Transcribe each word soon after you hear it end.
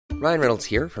Ryan Reynolds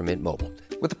here from Mint Mobile.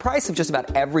 With the price of just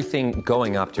about everything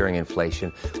going up during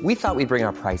inflation, we thought we'd bring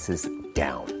our prices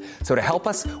down. So to help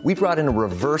us, we brought in a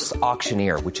reverse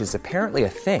auctioneer, which is apparently a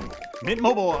thing. Mint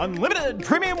Mobile Unlimited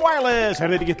Premium Wireless. How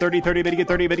to get 30, 30, bit to get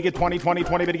 30, bit to get 20, 20,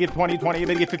 20, bit to get 20, 20,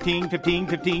 bit to get 15, 15,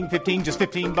 15, 15, just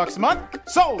 $15 a month?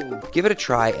 Sold! Give it a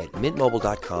try at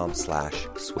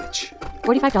mintmobile.com/switch.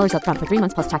 $45 up front for 3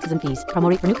 months plus taxes and fees. Promo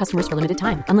rate for new customers for limited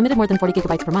time. Unlimited more than 40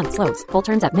 gigabytes per month. Slows full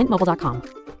terms at mintmobile.com.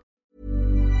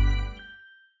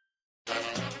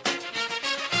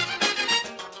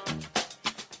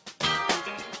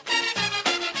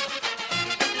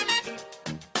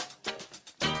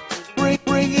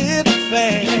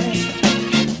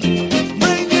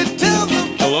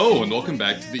 Hello and welcome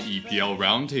back to the EPL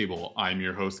Roundtable. I'm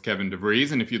your host Kevin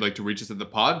DeVries, and if you'd like to reach us at the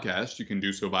podcast, you can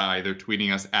do so by either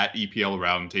tweeting us at EPL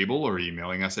Roundtable or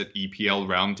emailing us at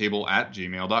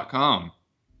eplroundtable@gmail.com.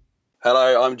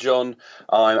 Hello, I'm John.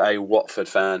 I'm a Watford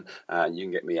fan, and you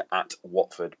can get me at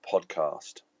Watford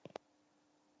Podcast.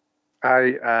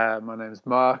 Hi, my name is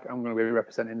Mark. I'm going to be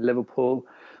representing Liverpool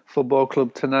Football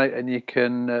Club tonight, and you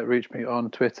can reach me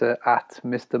on Twitter at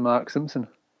Mr. Mark Simpson.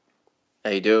 How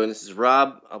you doing? This is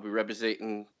Rob. I'll be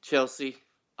representing Chelsea.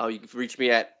 You can reach me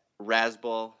at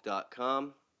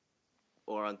rasball.com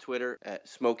or on Twitter at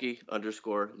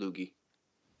Smokey_Loogie.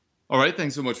 All right,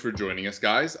 thanks so much for joining us,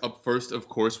 guys. Up first, of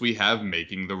course, we have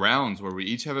Making the Rounds, where we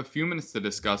each have a few minutes to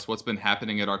discuss what's been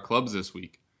happening at our clubs this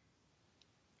week.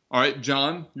 All right,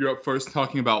 John, you're up first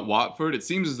talking about Watford. It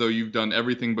seems as though you've done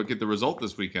everything but get the result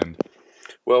this weekend.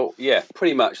 Well, yeah,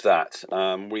 pretty much that.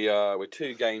 We're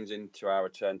 2 games into our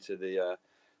return to the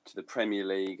Premier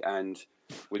League, and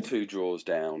we're 2 draws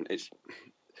down.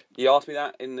 You asked me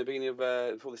that in the beginning of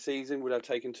before the season, would I have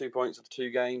taken 2 points after 2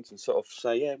 games and sort of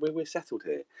say, yeah, we're settled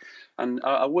here, and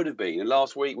I would have been. And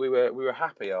last week we were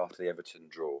happy after the Everton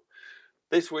draw.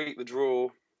 This week the draw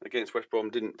against West Brom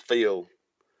didn't feel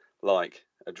like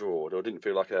a draw, or didn't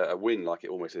feel like a win like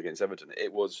it almost did against Everton.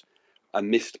 It was a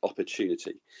missed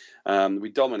opportunity. We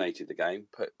dominated the game,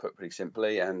 put pretty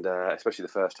simply, and especially the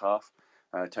first half.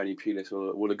 Tony Pulis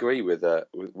will agree with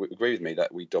me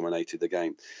that we dominated the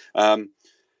game.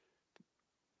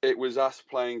 It was us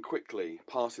playing quickly,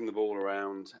 passing the ball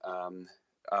around.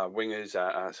 Wingers,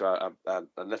 so our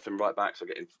left and right backs are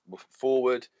getting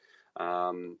forward.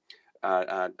 A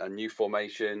new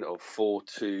formation of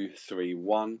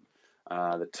 4-2-3-1.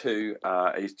 The 2,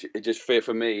 it just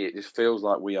feels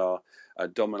like we are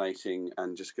dominating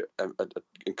and just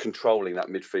controlling that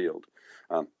midfield.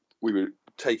 We were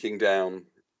taking down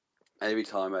every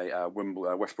time a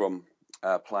West Brom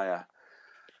player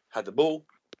had the ball.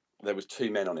 There was 2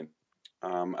 men on him,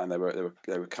 and they were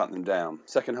cutting them down.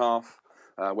 Second half,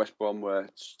 West Brom were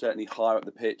certainly higher up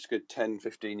the pitch, good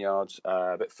 10-15 yards,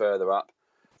 a bit further up.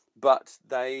 But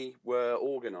they were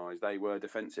organised, they were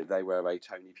defensive, they were a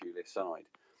Tony Pulis side.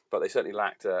 But they certainly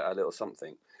lacked a little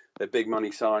something. Their big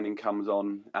money signing comes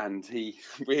on, and he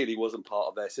really wasn't part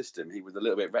of their system. He was a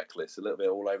little bit reckless, a little bit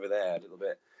all over there, a little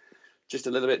bit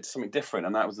something different.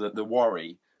 And that was the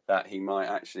worry that he might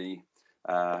actually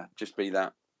just be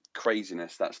that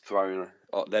craziness that's thrown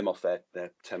them off their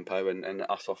tempo and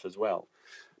us off as well.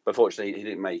 But fortunately, he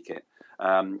didn't make it.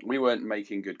 We weren't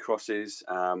making good crosses.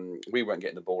 We weren't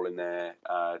getting the ball in there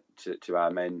to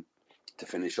our men to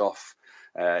finish off.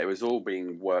 It was all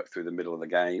being worked through the middle of the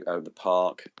game, the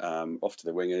park, off to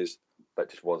the wingers, but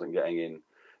just wasn't getting in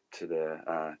to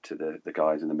the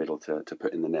guys in the middle to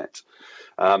put in the net.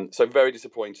 So very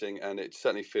disappointing, and it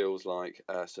certainly feels like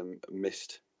some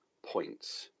missed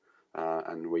points.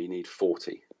 And we need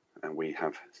 40, and we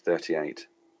have 38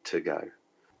 to go.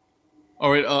 All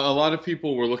right, a lot of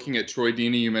people were looking at Troy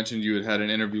Deeney. You mentioned you had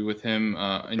an interview with him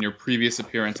in your previous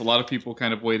appearance. A lot of people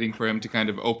kind of waiting for him to kind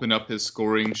of open up his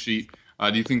scoring sheet.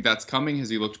 Do you think that's coming? Has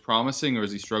he looked promising, or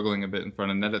is he struggling a bit in front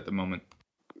of net at the moment?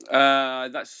 2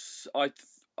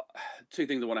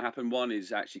 things that want to happen. One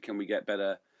is actually, can we get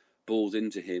better balls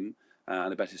into him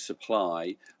and a better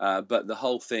supply? But the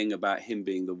whole thing about him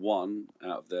being the one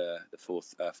out of the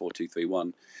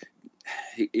 4-2-3-1,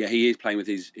 he is playing with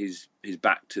his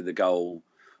back to the goal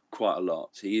quite a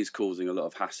lot. He is causing a lot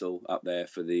of hassle up there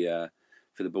for the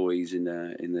boys in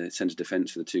the centre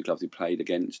defence for the 2 clubs he played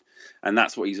against, and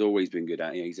that's what he's always been good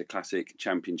at. He's a classic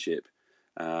Championship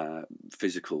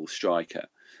physical striker.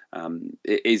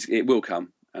 It will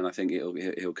come, and I think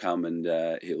he'll come and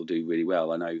he'll do really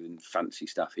well. I know in fancy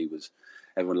stuff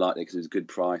everyone liked it because it was a good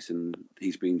price, and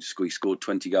he scored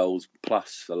 20 goals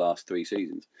plus for the last 3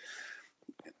 seasons.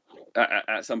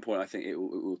 At some point, I think it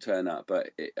will turn up, but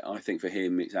I think for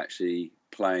him, it's actually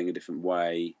playing a different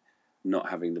way, not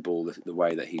having the ball the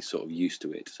way that he's sort of used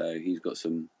to it. So he's got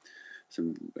some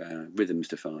rhythms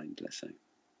to find, let's say.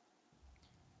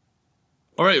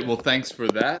 All right, well, thanks for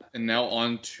that. And now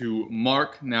on to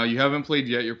Mark. Now, you haven't played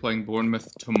yet. You're playing Bournemouth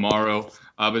tomorrow.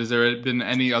 But has there been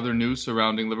any other news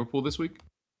surrounding Liverpool this week?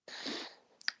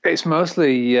 It's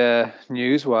mostly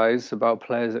news-wise about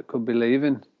players that could be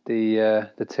leaving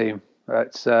the team.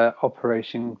 It's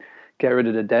Operation Get Rid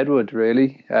of the Deadwood,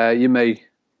 really. You may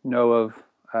know of,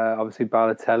 obviously,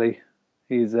 Balotelli.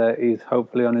 He's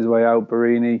hopefully on his way out.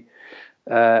 Barini,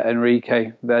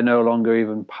 Enrique, they're no longer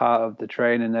even part of the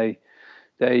training.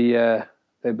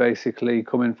 They basically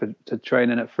come in to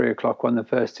training at 3:00 when the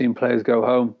first team players go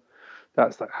home.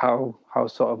 That's like how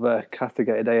sort of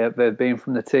castigated they've been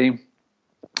from the team.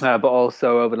 But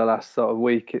also over the last sort of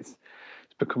week, it's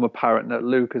become apparent that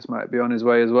Lucas might be on his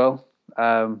way as well.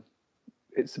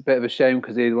 It's a bit of a shame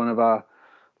because he's one of our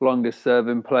longest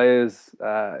serving players.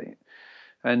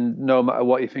 And no matter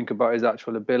what you think about his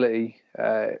actual ability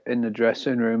in the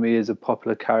dressing room, he is a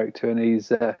popular character, and he's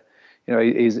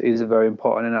very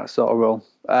important in that sort of role.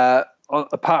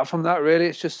 Apart from that, really,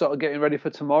 it's just sort of getting ready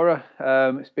for tomorrow.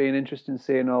 It's been interesting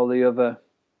seeing all the other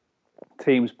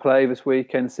teams play this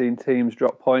weekend, seeing teams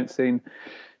drop points, seeing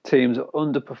teams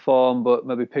underperform but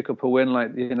maybe pick up a win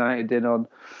like the United did on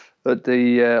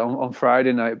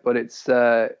Friday night. But it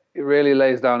really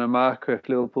lays down a marker if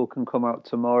Liverpool can come out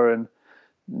tomorrow and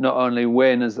not only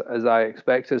win as I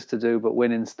expect us to do, but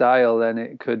win in style. Then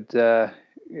it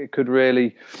could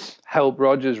really help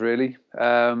Rodgers. Really,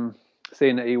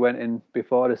 seeing that he went in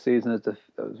before the season as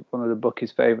one of the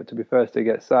bookies' favourite to be first to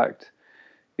get sacked.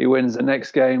 He wins the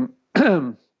next game.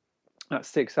 That's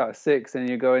 6 out of 6, and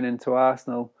you're going into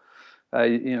Arsenal.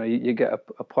 You get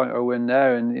a point or a win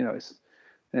there, and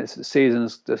it's the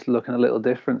season's just looking a little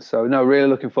different. So no, really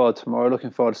looking forward to tomorrow.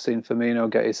 Looking forward to seeing Firmino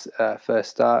get his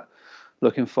first start.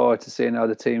 Looking forward to seeing how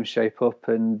the team shape up,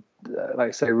 and like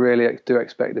I say, really do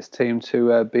expect this team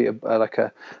to beat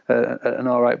an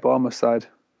all right Bournemouth side.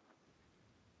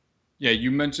 Yeah,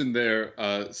 you mentioned there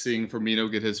seeing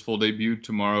Firmino get his full debut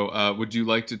tomorrow. Would you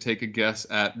like to take a guess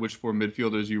at which 4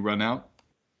 midfielders you run out?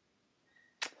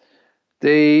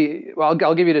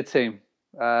 I'll give you the team.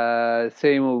 The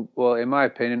team will, in my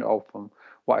opinion, from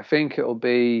what I think it will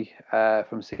be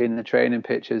from seeing the training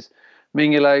pictures,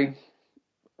 Mignolet,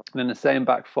 and then the same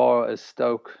back 4 as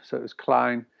Stoke. So it was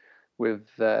Klein with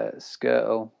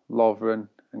Skrtel, Lovren,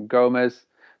 and Gomez.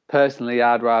 Personally,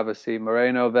 I'd rather see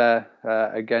Moreno there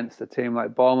against a team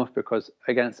like Bournemouth, because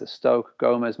against a Stoke,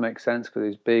 Gomez makes sense because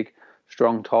he's big,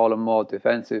 strong, tall, and more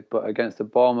defensive. But against a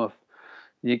Bournemouth,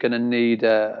 you're going to need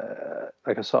a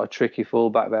sort of tricky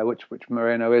fullback there, which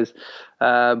Moreno is.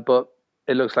 But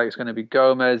it looks like it's going to be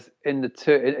Gomez in the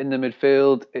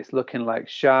midfield. It's looking like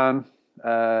Shan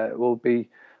will be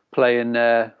playing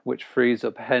there, which frees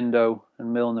up Hendo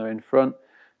and Milner in front.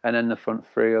 And then the front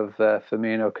 3 of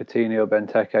Firmino, Coutinho,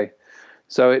 Benteke.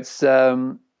 So it's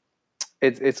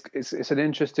an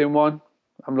interesting one.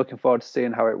 I'm looking forward to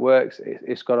seeing how it works.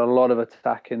 It's got a lot of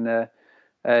attack in there,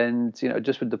 and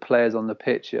just with the players on the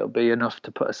pitch, it'll be enough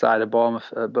to put aside a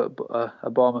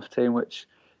Bournemouth team, which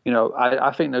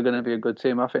I think they're going to be a good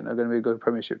team. I think they're going to be a good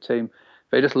Premiership team.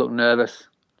 They just looked nervous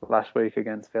last week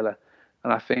against Villa.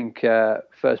 And I think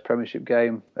first Premiership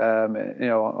game, in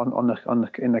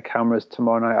the cameras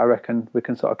tomorrow night, I reckon we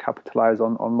can sort of capitalise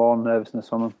on more nervousness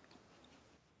on them.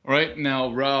 All right,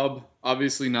 now Rob,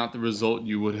 obviously not the result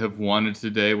you would have wanted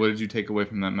today. What did you take away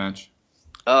from that match?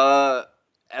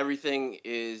 Everything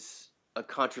is a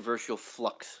controversial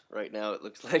flux right now. It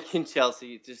looks like in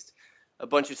Chelsea, just a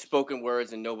bunch of spoken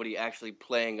words and nobody actually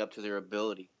playing up to their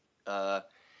ability. I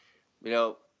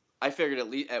figured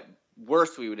at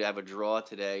worst we would have a draw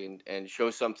today and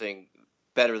show something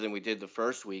better than we did the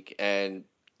first week, and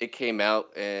it came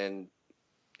out and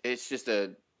it's just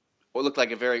what looked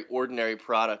like a very ordinary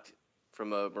product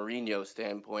from a Mourinho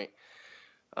standpoint.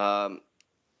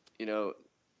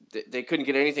 They couldn't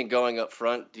get anything going up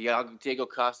front. Diego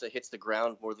Costa hits the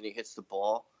ground more than he hits the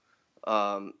ball.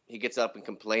 He gets up and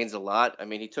complains a lot. I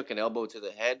mean, he took an elbow to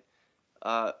the head.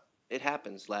 It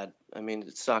happens, lad. I mean,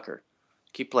 it's soccer.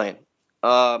 Keep playing.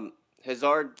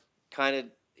 Hazard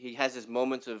he has his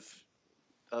moments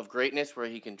of greatness where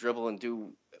he can dribble and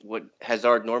do what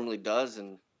Hazard normally does,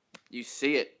 and you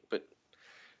see it. But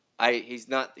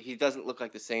he doesn't look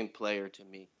like the same player to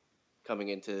me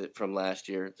coming from last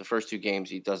year. The first 2 games,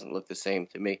 he doesn't look the same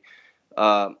to me.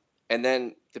 And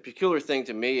then the peculiar thing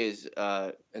to me is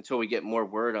until we get more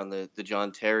word on the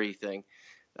John Terry thing,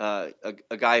 a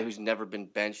guy who's never been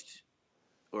benched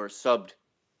or subbed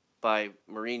by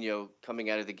Mourinho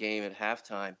coming out of the game at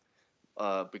halftime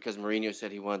because Mourinho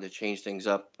said he wanted to change things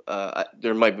up.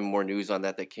 There might be more news on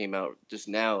that came out just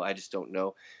now. I just don't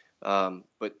know.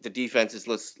 But the defense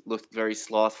looked very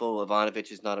slothful.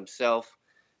 Ivanovic is not himself.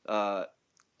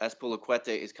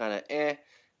 Azpilicueta is kind of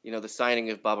the signing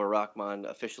of Baba Rahman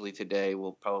officially today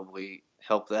will probably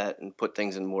help that and put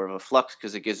things in more of a flux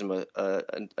because it gives him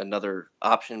another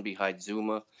option behind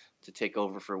Zuma to take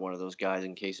over for one of those guys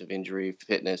in case of injury,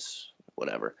 fitness,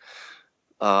 whatever.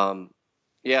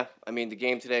 Yeah, I mean, the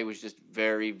game today was just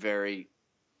very, very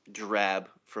drab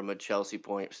from a Chelsea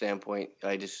standpoint.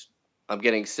 I'm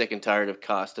getting sick and tired of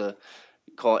Costa.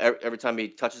 Every time he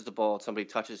touches the ball, somebody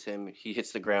touches him, he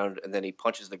hits the ground, and then he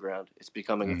punches the ground. It's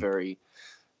becoming a very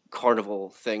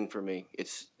carnival thing for me.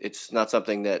 It's not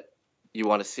something that you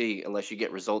want to see unless you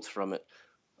get results from it.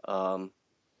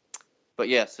 But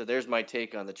yeah, so there's my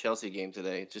take on the Chelsea game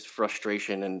today. Just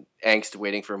frustration and angst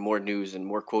waiting for more news and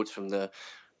more quotes from the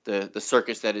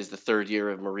circus that is the third year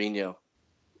of Mourinho.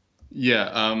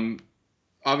 Yeah,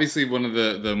 obviously one of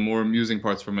the more amusing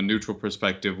parts from a neutral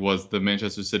perspective was the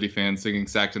Manchester City fans singing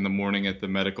 "Sacked in the Morning" at the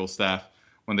medical staff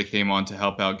when they came on to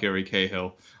help out Gary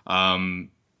Cahill.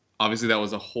 Obviously that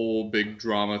was a whole big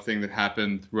drama thing that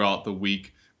happened throughout the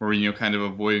week. Mourinho kind of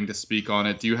avoiding to speak on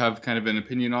it. Do you have kind of an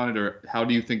opinion on it, or how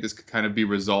do you think this could kind of be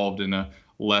resolved in a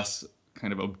less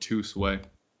kind of obtuse way?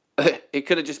 It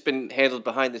could have just been handled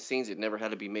behind the scenes. It never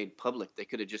had to be made public. They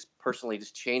could have just personally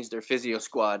changed their physio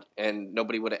squad and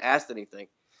nobody would have asked anything.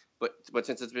 But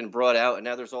since it's been brought out and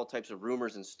now there's all types of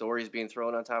rumors and stories being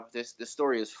thrown on top of this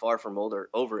story is far from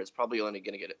over. It's probably only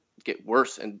going to get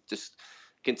worse and just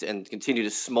continue to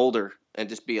smolder and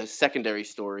just be a secondary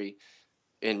story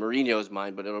in Mourinho's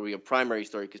mind, but it'll be a primary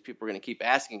story because people are going to keep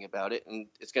asking about it, and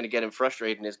it's going to get him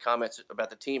frustrated, and his comments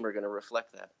about the team are going to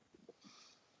reflect that.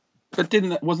 But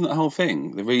wasn't that whole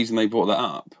thing the reason they brought that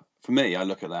up? For me, I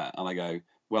look at that and I go,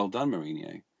 well done,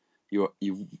 Mourinho.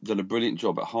 You've done a brilliant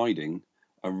job at hiding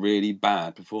a really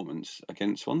bad performance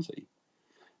against Swansea.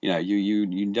 You know,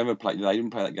 you never played. They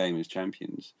didn't play that game as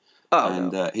champions,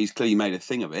 no. He's clearly made a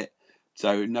thing of it.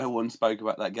 So no one spoke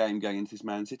about that game going into this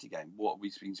Man City game. What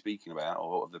we've been speaking about,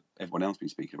 or what everyone else been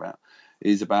speaking about,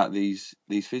 is about these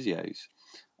physios.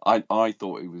 I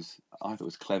thought it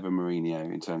was clever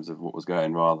Mourinho in terms of what was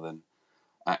going, rather than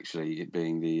actually it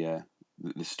being the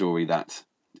story that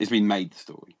it's been made the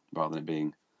story, rather than it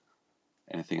being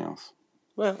anything else.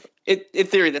 Well, in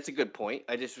theory, that's a good point.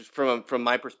 I just from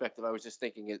my perspective, I was just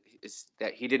thinking is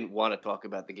that he didn't want to talk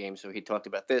about the game, so he talked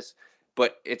about this.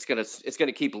 But it's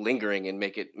gonna keep lingering and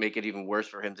make it even worse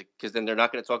for him because then they're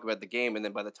not going to talk about the game, and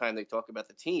then by the time they talk about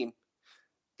the team,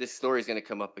 this story is going to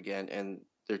come up again, and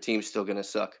their team's still going to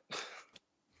suck.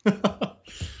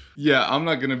 Yeah, I'm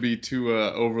not going to be too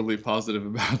overly positive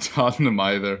about Tottenham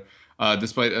either,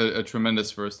 despite a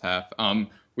tremendous first half.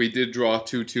 We did draw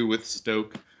 2-2 with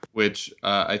Stoke, which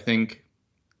I think,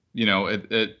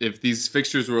 if these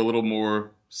fixtures were a little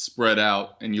more spread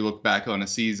out and you look back on a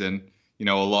season,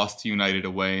 a loss to United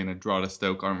away and a draw to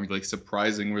Stoke aren't really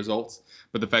surprising results.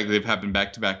 But the fact that they've happened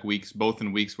back-to-back weeks, both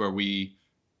in weeks where we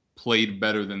played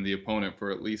better than the opponent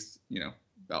for at least,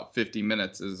 about 50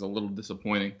 minutes is a little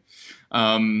disappointing.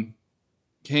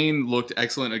 Kane looked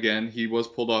excellent again. He was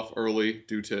pulled off early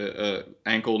due to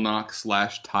ankle knock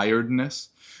 / tiredness.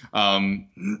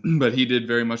 But he did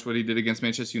very much what he did against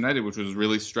Manchester United, which was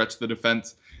really stretch the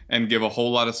defense and give a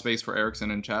whole lot of space for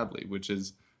Eriksen and Chadley, which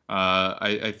is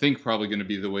I think probably going to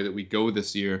be the way that we go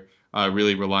this year,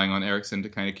 really relying on Eriksen to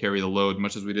kind of carry the load,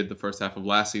 much as we did the first half of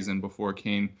last season before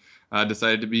Kane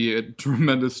decided to be a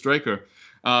tremendous striker.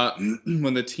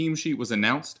 When the team sheet was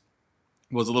announced,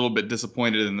 was a little bit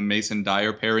disappointed in the Mason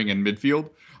Dyer pairing in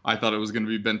midfield. I thought it was going to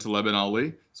be Bentaleb and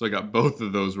Ali, so I got both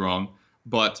of those wrong.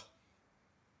 But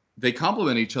they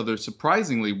complement each other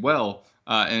surprisingly well.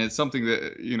 And it's something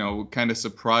that, kind of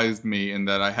surprised me in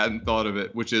that I hadn't thought of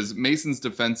it, which is Mason's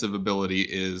defensive ability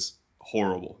is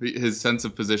horrible. His sense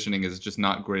of positioning is just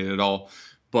not great at all.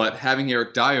 But having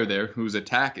Eric Dyer there, whose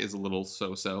attack is a little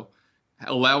so-so,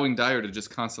 allowing Dyer to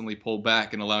just constantly pull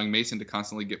back and allowing Mason to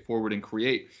constantly get forward and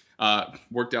create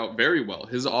worked out very well.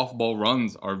 His off-ball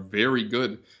runs are very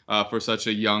good for such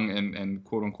a young and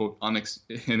quote-unquote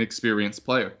inexperienced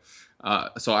player.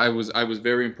 So I was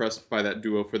very impressed by that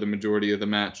duo for the majority of the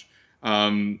match.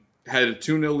 Had a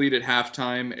 2-0 lead at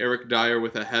halftime. Eric Dyer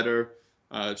with a header.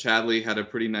 Chadley had a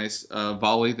pretty nice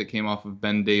volley that came off of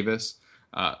Ben Davis.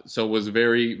 So was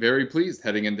very, very pleased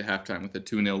heading into halftime with a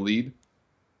 2-0 lead.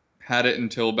 Had it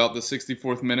until about the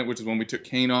 64th minute, which is when we took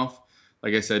Kane off.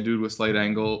 Like I said, due to a slight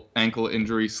ankle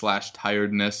injury /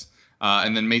 tiredness.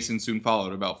 And then Mason soon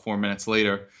followed about 4 minutes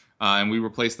later. and we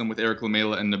replaced them with Eric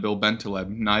Lamela and Nabil Bentaleb,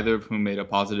 neither of whom made a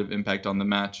positive impact on the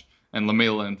match, and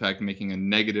Lamela, in fact, making a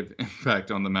negative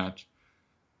impact on the match.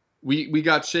 We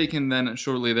got shaken then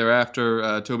shortly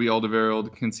thereafter. Toby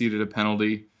Alderweireld conceded a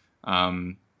penalty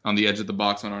on the edge of the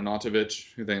box on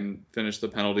Arnautovic, who then finished the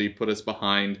penalty, put us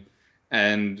behind.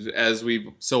 And as we've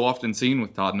so often seen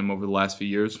with Tottenham over the last few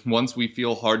years, once we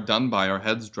feel hard done by, our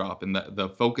heads drop and the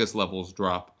focus levels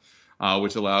drop,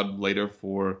 which allowed later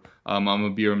for Mama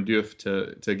Biram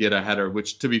Diouf to get a header,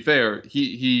 which, to be fair,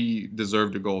 he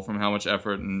deserved a goal from how much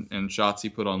effort and shots he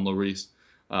put on Lloris.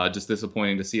 Just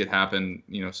disappointing to see it happen,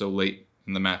 so late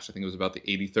in the match. I think it was about the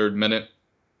 83rd minute.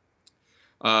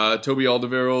 Toby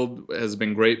Alderweireld has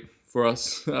been great for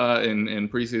us in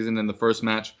preseason in the first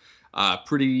match.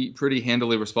 Pretty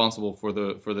handily responsible for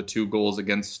the 2 goals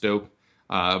against Stoke,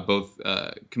 both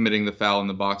committing the foul in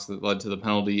the box that led to the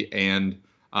penalty and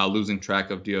losing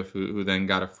track of Diouf, who then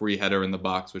got a free header in the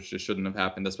box, which just shouldn't have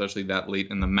happened, especially that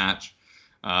late in the match.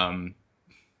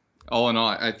 All in all,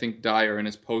 I think Dyer in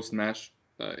his post-match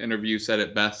interview said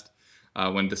it best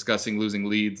when discussing losing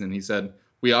Leeds, and he said,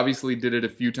 "We obviously did it a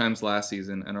few times last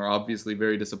season and are obviously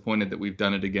very disappointed that we've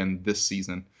done it again this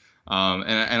season."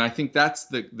 And I think that's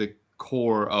the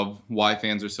core of why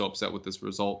fans are so upset with this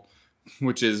result,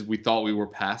 which is we thought we were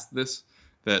past this,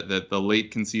 that the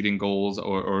late conceding goals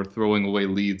or throwing away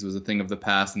leads was a thing of the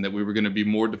past, and that we were going to be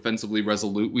more defensively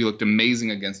resolute. We looked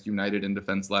amazing against United in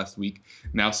defense last week.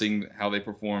 Now seeing how they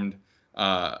performed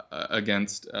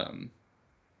against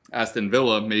Aston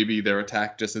Villa, maybe their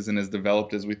attack just isn't as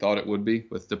developed as we thought it would be,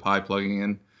 with Depay plugging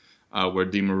in where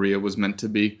Di Maria was meant to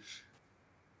be.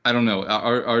 I don't know.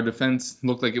 Our defense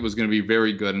looked like it was going to be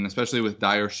very good, and especially with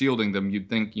Dyer shielding them, you'd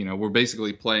think, we're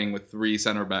basically playing with 3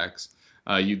 center backs.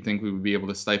 You'd think we would be able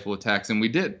to stifle attacks, and we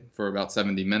did for about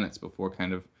 70 minutes before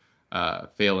kind of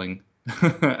failing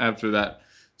after that.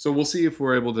 So we'll see if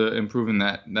we're able to improve in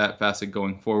that facet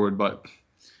going forward. But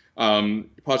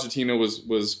Pochettino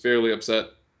was fairly upset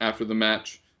after the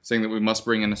match, saying that we must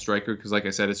bring in a striker because, like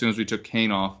I said, as soon as we took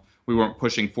Kane off, we weren't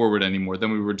pushing forward anymore.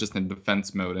 Then we were just in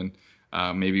defense mode, and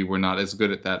maybe we're not as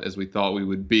good at that as we thought we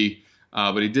would be.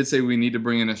 But he did say we need to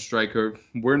bring in a striker.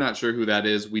 We're not sure who that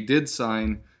is. We did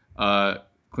sign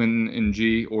Clinton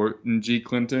Ng, or Ng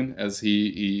Clinton, as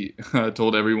he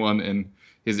told everyone in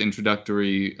his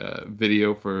introductory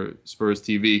video for Spurs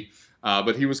TV.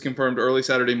 But he was confirmed early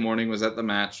Saturday morning, was at the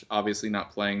match, obviously not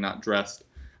playing, not dressed.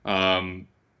 But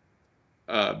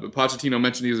Pochettino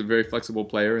mentioned he was a very flexible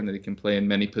player and that he can play in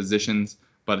many positions,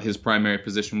 but his primary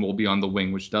position will be on the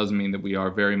wing, which does mean that we are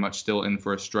very much still in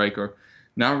for a striker.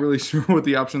 Not really sure what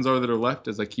the options are that are left,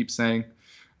 as I keep saying.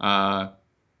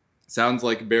 Sounds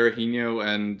like Berahino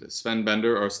and Sven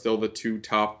Bender are still the 2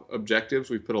 top objectives.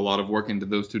 We've put a lot of work into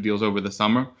those 2 deals over the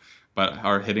summer, but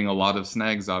are hitting a lot of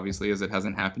snags, obviously, as it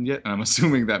hasn't happened yet. And I'm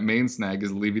assuming that main snag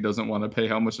is Levy doesn't want to pay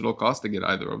how much it'll cost to get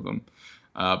either of them.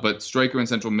 But striker and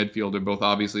central midfield are both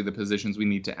obviously the positions we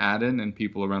need to add in, and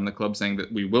people around the club saying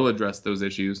that we will address those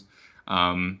issues.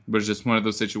 But it's just one of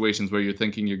those situations where you're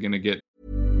thinking you're going to get.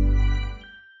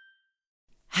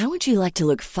 How would you like to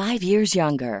look 5 years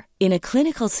younger? In a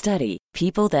clinical study,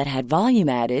 people that had volume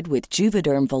added with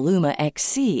Juvederm Voluma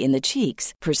XC in the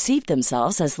cheeks perceived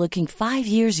themselves as looking 5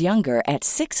 years younger at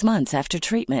 6 months after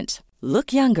treatment.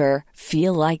 Look younger,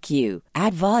 feel like you.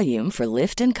 Add volume for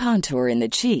lift and contour in the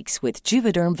cheeks with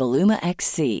Juvederm Voluma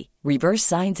XC. Reverse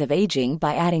signs of aging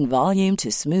by adding volume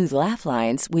to smooth laugh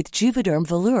lines with Juvederm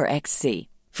Volure XC.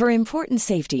 For important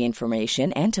safety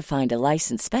information and to find a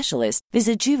licensed specialist,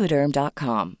 visit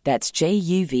Juvederm.com. That's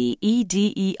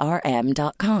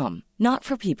JUVEDERM.com. Not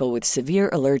for people with severe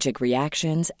allergic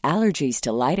reactions, allergies to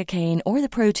lidocaine, or the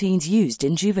proteins used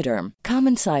in Juvederm.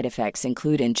 Common side effects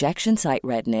include injection site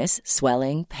redness,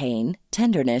 swelling, pain,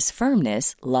 tenderness,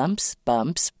 firmness, lumps,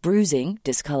 bumps, bruising,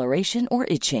 discoloration, or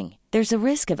itching. There's a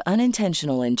risk of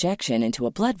unintentional injection into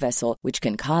a blood vessel, which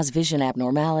can cause vision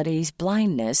abnormalities,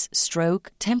 blindness,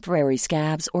 stroke, temporary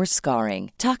scabs, or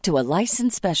scarring. Talk to a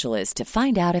licensed specialist to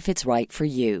find out if it's right for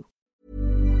you.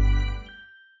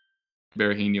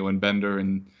 Berahino and Bender,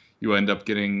 and you end up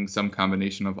getting some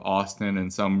combination of Austin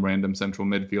and some random central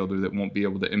midfielder that won't be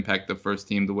able to impact the first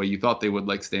team the way you thought they would,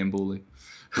 like Stambouli.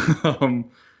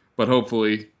 But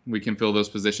hopefully we can fill those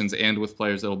positions, and with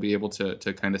players that will be able to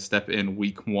kind of step in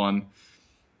week 1.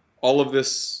 All of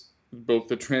this, both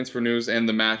the transfer news and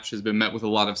the match, has been met with a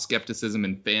lot of skepticism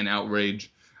and fan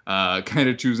outrage, kind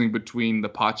of choosing between the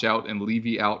Poch out and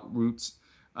Levy out routes.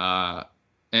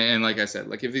 And like I said,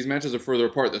 like if these matches are further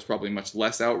apart, there's probably much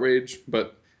less outrage,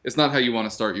 but it's not how you want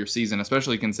to start your season,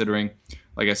 especially considering,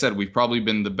 like I said, we've probably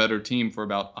been the better team for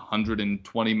about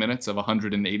 120 minutes of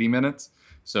 180 minutes.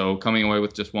 So coming away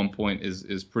with just 1 point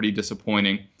is pretty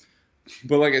disappointing.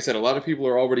 But like I said, a lot of people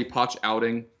are already Poch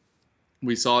outing.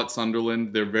 We saw at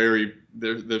Sunderland,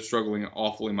 they're struggling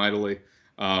awfully mightily,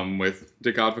 with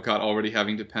Dick Advocat already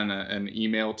having to pen an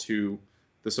email to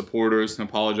the supporters and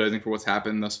apologizing for what's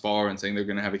happened thus far and saying they're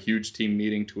going to have a huge team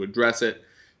meeting to address it.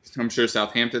 I'm sure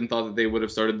Southampton thought that they would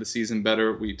have started the season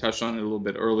better. We touched on it a little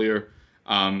bit earlier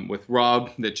with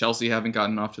Rob, that Chelsea haven't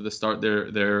gotten off to the start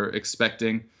they're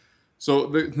expecting. So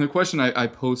the question I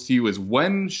pose to you is,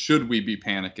 when should we be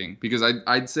panicking? Because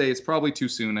I'd say it's probably too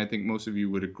soon. I think most of you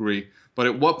would agree. But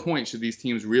at what point should these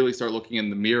teams really start looking in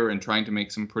the mirror and trying to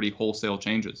make some pretty wholesale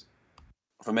changes?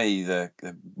 For me, the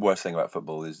worst thing about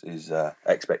football is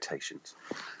expectations.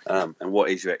 And what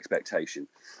is your expectation?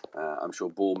 I'm sure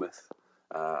Bournemouth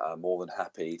are more than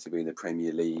happy to be in the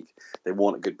Premier League. They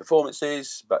want good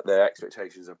performances, but their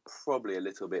expectations are probably a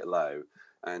little bit low.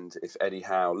 And if Eddie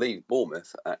Howe leaves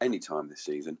Bournemouth at any time this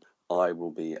season, I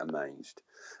will be amazed.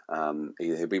 Either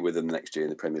he'll be with them next year in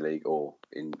the Premier League or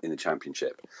in the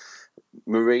Championship.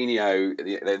 Mourinho,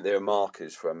 there are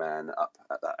markers for a man up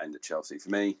at that end of Chelsea. For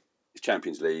me, it's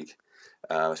Champions League,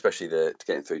 especially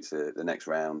getting through to the next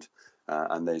round.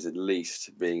 And there's at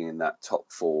least being in that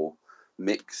top four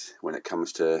mix when it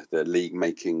comes to the league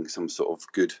making some sort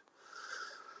of good,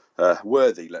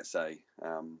 worthy, let's say,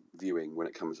 viewing when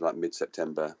it comes to like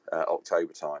mid-September,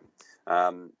 October time.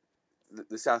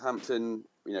 The Southampton,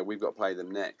 we've got to play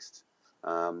them next.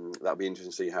 That'll be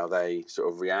interesting to see how they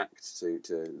sort of react to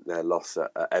their loss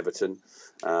at Everton.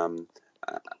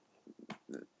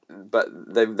 But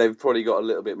they've probably got a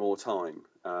little bit more time.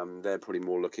 They're probably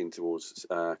more looking towards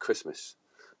Christmas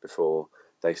before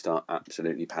they start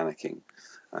absolutely panicking.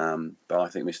 But I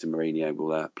think Mr. Mourinho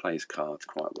will play his cards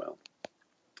quite well,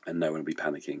 and no one will be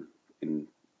panicking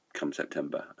come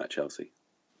September at Chelsea.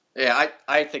 Yeah,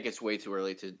 I think it's way too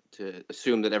early to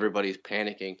assume that everybody's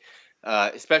panicking,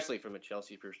 especially from a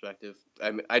Chelsea perspective.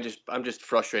 I'm just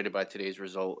frustrated by today's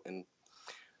result, and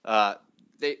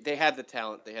they have the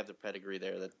talent, they have the pedigree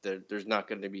there. That there's not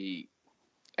going to be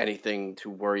anything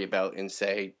to worry about in,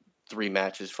 say, 3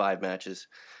 matches, 5 matches.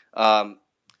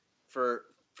 For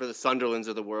the Sunderlands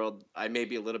of the world, I may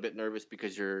be a little bit nervous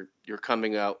because you're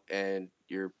coming out and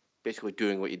you're basically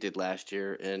doing what you did last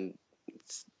year,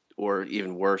 or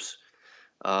even worse.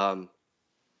 For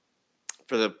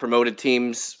the promoted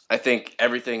teams, I think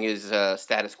everything is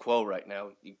status quo right now.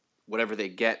 Whatever they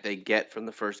get from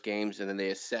the first games, and then they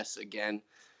assess again,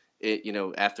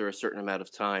 after a certain amount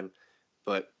of time.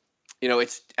 But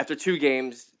it's after 2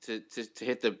 games to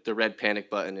hit the red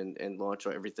panic button and launch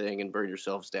everything and burn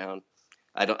yourselves down.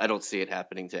 I don't see it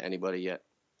happening to anybody yet.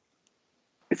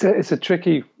 It's a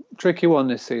tricky one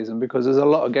this season because there's a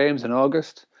lot of games in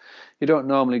August. You don't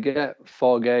normally get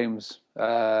 4 games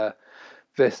at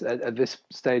this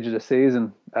stage of the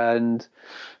season, and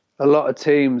a lot of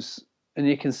teams, and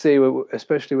you can see,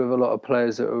 especially with a lot of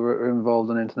players that are involved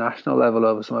on international level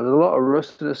over summer, there's a lot of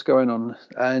rustiness going on,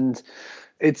 and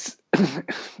it's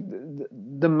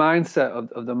the mindset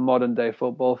of the modern day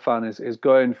football fan is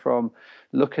going from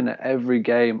looking at every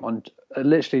game on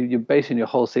literally you're basing your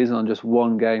whole season on just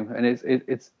one game, and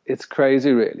it's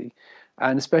crazy really,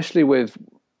 and especially with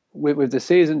the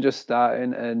season just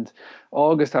starting and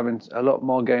August having a lot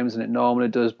more games than it normally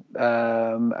does,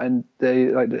 and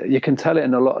you can tell it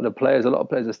in a lot of the players. A lot of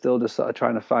players are still just sort of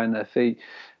trying to find their feet,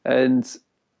 and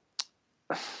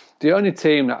the only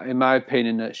team that, in my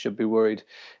opinion, that should be worried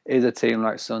is a team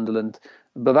like Sunderland.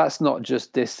 But that's not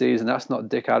just this season. That's not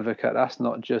Dick Advocat. That's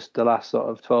not just the last sort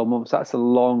of 12 months. That's a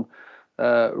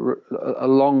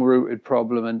long-rooted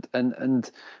problem,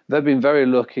 and they've been very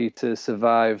lucky to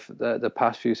survive the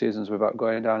past few seasons without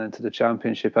going down into the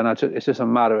Championship. And it's just a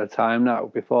matter of time now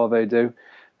before they do.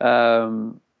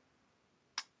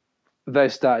 They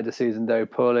started the season very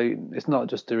poorly. It's not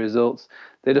just the results;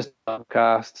 they just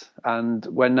outcast. And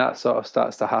when that sort of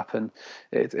starts to happen,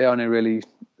 it only really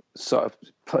sort of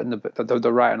putting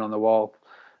the writing on the wall.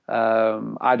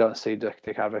 I don't see Dick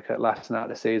Advocat lasting out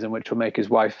the season, which will make his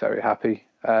wife very happy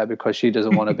because she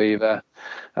doesn't want to be there.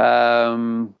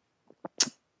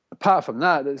 Apart from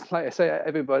that, it's like I say,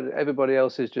 everybody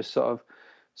else is just sort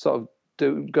of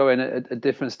going at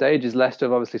different stages. Leicester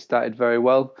have obviously started very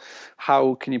well.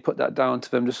 How can you put that down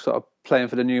to them just sort of playing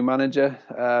for the new manager?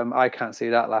 I can't see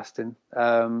that lasting.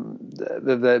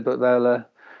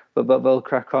 But they'll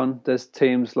crack on. There's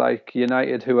teams like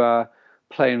United who are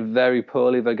playing very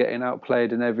poorly. They're getting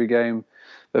outplayed in every game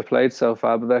they've played so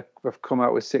far, but they've come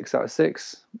out with 6 out of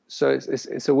 6. So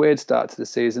it's a weird start to the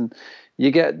season. You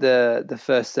get the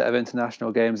first set of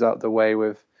international games out the way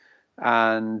with,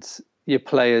 and your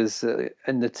players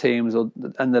and the teams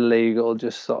and the league will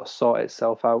just sort of sort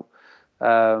itself out.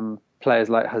 Players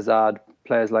like Hazard,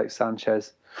 players like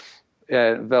Sanchez,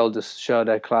 they'll just show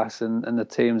their class, and the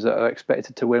teams that are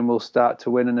expected to win will start to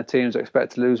win, and the teams that are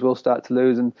expected to lose will start to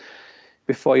lose. And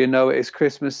before you know it, it's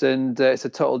Christmas, and it's a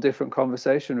total different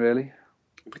conversation, really.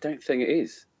 I don't think it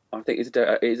is. I think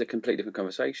it is a completely different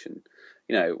conversation.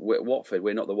 You know, Watford,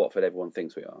 we're not the Watford everyone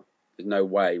thinks we are. There's no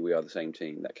way we are the same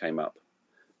team that came up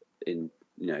in,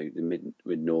 you know, the mid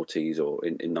noughties or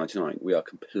in '99. We are a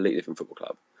completely different football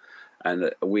club.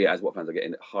 And we, as Watford fans, are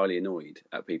getting highly annoyed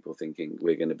at people thinking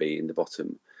we're going to be in the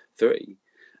bottom three,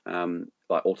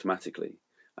 like automatically.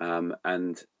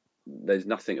 And there's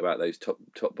nothing about those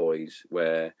top boys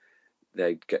where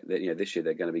they get, you know, this year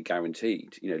they're going to be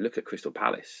guaranteed. You know, look at Crystal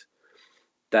Palace;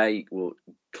 they will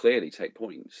clearly take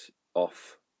points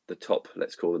off the top.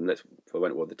 Let's call them.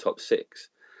 The top six.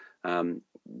 You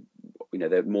know,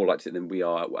 they're more likely than we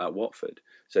are at Watford.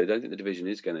 So I don't think the division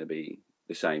is going to be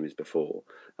the same as before,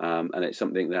 and it's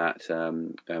something that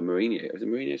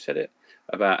Mourinho said it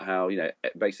about how, you know,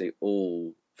 basically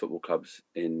all football clubs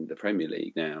in the Premier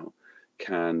League now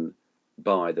can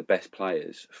buy the best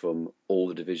players from all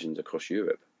the divisions across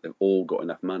Europe. They've all got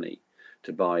enough money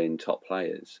to buy in top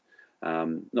players,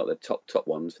 not the top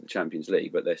ones for the Champions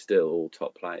League, but they're still all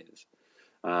top players.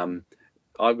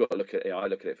 I've got to look at it. I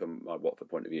look at it from my Watford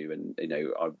point of view, and, you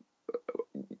know,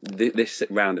 this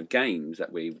round of games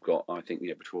that we've got, I think, you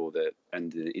know, before the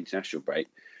end of the international break,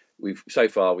 we've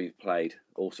played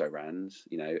also rans,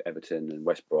 you know, Everton and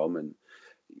West Brom, and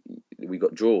we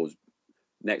got draws.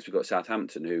 Next, we've got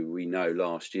Southampton, who we know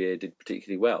last year did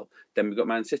particularly well. Then we've got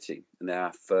Man City, and they're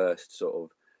our first sort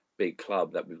of big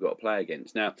club that we've got to play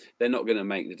against. Now, they're not going to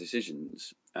make the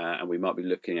decisions, and we might be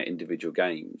looking at individual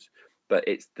games, but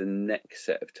it's the next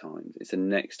set of times. It's the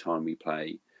next time we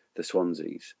play the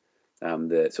Swanseas,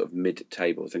 the sort of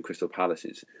mid-tables and Crystal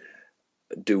Palaces.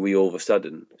 Do we all of a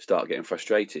sudden start getting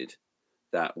frustrated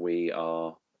that we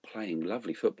are playing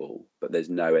lovely football, but there's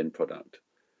no end product?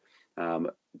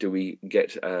 Do we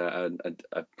get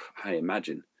hey,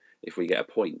 imagine if we get a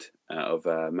point out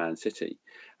of Man City,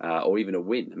 or even a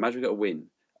win. Imagine we got a win.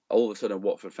 All of a sudden,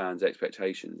 Watford fans'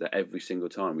 expectations that every single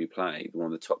time we play one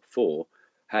of the top four,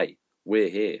 hey, we're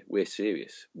here, we're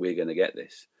serious, we're going to get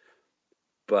this.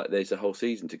 But there's a whole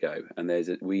season to go, and I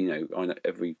know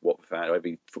every Watford fan or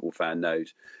every football fan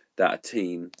knows that a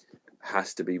team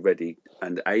has to be ready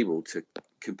and able to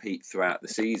compete throughout the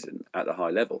season at the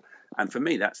high level. And for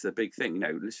me, that's the big thing. You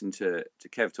know, listen to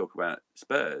Kev talk about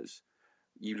Spurs.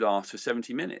 You last for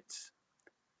 70 minutes.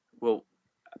 Well,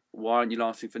 why aren't you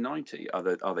lasting for 90?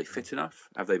 Are they fit enough?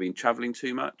 Have they been travelling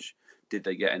too much? Did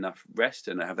they get enough rest,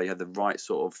 and have they had the right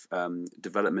sort of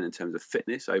development in terms of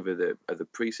fitness over the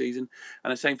pre-season?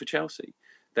 And the same for Chelsea.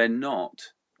 They're not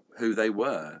who they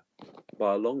were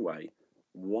by a long way.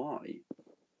 Why?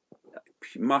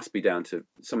 It must be down to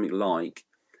something like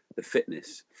the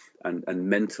fitness and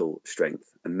mental strength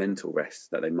and mental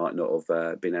rest that they might not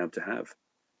have been able to have.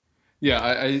 Yeah,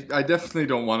 I definitely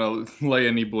don't want to lay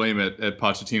any blame at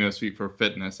Pochettino's feet for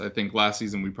fitness. I think last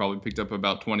season we probably picked up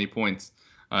about 20 points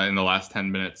in the last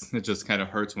 10 minutes. It just kind of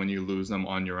hurts when you lose them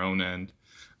on your own end.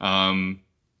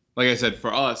 Like I said,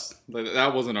 for us,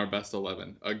 that wasn't our best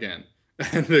 11 again.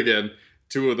 And again,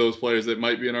 two of those players that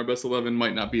might be in our best 11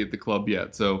 might not be at the club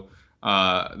yet. So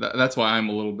that's why I'm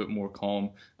a little bit more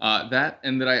calm. That,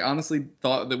 and that I honestly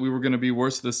thought that we were going to be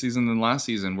worse this season than last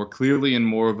season. We're clearly in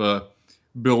more of a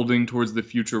building towards the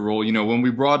future role. You know, when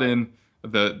we brought in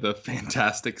the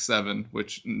Fantastic Seven,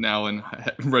 which now in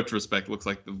retrospect looks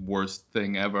like the worst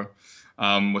thing ever,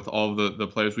 with all the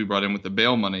players we brought in with the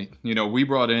bail money. You know, we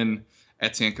brought in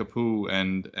Etienne Capoue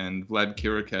and Vlad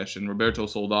Kirikesh and Roberto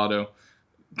Soldado.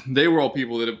 They were all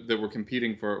people that were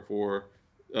competing for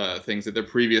things at their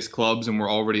previous clubs and were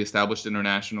already established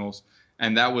internationals.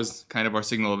 And that was kind of our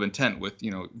signal of intent with,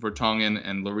 you know, Vertonghen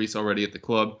and Lloris already at the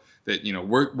club, that, you know,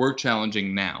 we're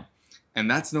challenging now. And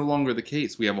that's no longer the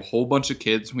case. We have a whole bunch of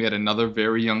kids. We had another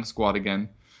very young squad again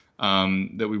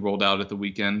that we rolled out at the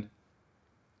weekend.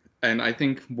 And I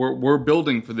think we're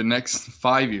building for the next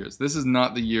 5 years. This is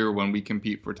not the year when we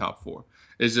compete for top four.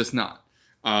 It's just not.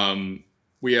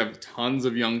 We have tons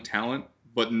of young talent,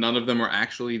 but none of them are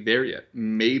actually there yet.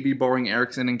 Maybe barring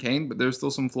Eriksen and Kane, but there's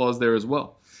still some flaws there as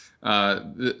well.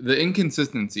 The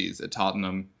inconsistencies at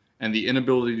Tottenham and the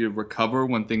inability to recover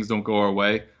when things don't go our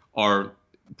way are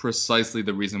precisely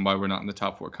the reason why we're not in the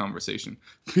top four conversation.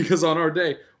 Because on our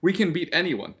day, we can beat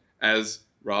anyone. As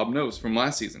Rob knows from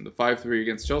last season, the 5-3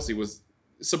 against Chelsea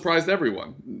surprised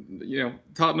everyone, you know,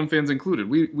 Tottenham fans included.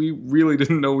 We really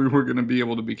didn't know we were going to be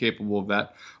able to be capable of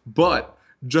that. But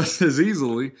just as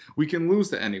easily we can lose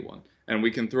to anyone, and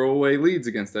we can throw away leads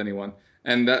against anyone.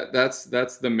 And that's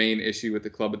the main issue with the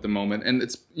club at the moment. And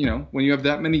it's, when you have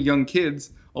that many young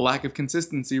kids, a lack of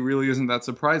consistency really isn't that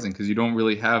surprising, because you don't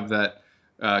really have that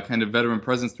kind of veteran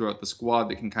presence throughout the squad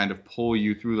that can kind of pull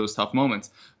you through those tough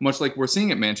moments, much like we're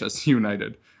seeing at Manchester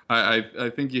United.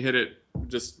 I think you hit it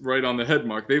just right on the head,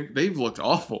 Mark. They've looked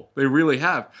awful. They really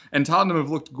have. And Tottenham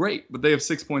have looked great, but they have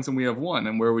 6 points and we have 1.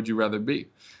 And where would you rather be?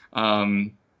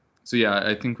 So yeah,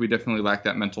 I think we definitely lack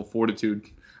that mental fortitude.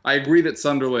 I agree that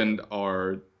Sunderland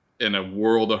are in a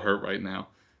world of hurt right now.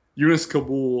 Yunus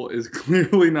Kabul is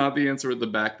clearly not the answer at the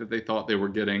back that they thought they were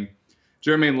getting.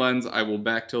 Jermaine Lenz, I will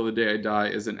back till the day I die,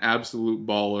 is an absolute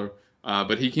baller,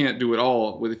 but he can't do it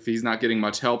all if he's not getting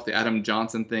much help. The Adam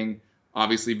Johnson thing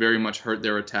obviously very much hurt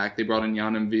their attack. They brought in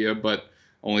Jan Villa, but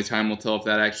only time will tell if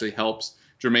that actually helps.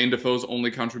 Jermaine Defoe's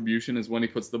only contribution is when he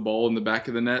puts the ball in the back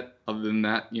of the net. Other than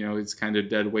that, it's kind of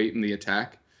dead weight in the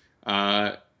attack.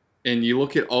 And you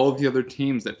look at all of the other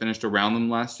teams that finished around them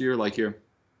last year, like your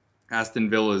Aston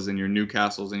Villas and your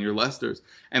Newcastles and your Leicesters,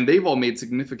 and they've all made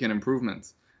significant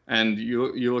improvements. And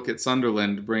you look at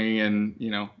Sunderland bringing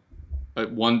in,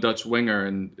 one Dutch winger,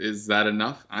 and is that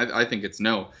enough? I think it's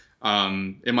no.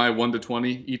 Am I 1 to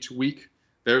 20 each week?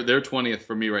 They're 20th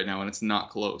for me right now, and it's not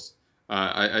close.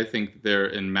 I think they're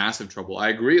in massive trouble. I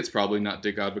agree it's probably not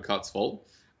Dick Advocaat's fault,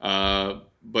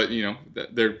 but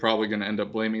they're probably going to end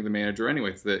up blaming the manager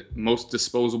anyway. It's the most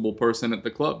disposable person at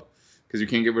the club, because you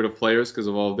can't get rid of players because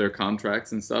of all of their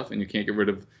contracts and stuff, and you can't get rid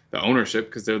of the ownership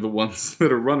because they're the ones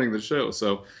that are running the show.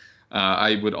 So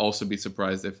I would also be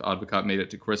surprised if Advocaat made it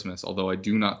to Christmas, although I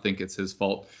do not think it's his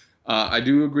fault. I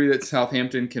do agree that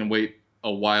Southampton can wait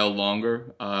a while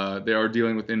longer. They are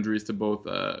dealing with injuries to both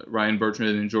Ryan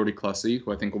Bertrand and Jordi Clasie,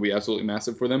 who I think will be absolutely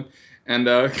massive for them. And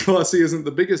Clasie isn't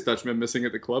the biggest Dutchman missing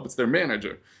at the club. It's their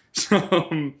manager,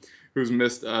 who's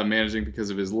missed managing because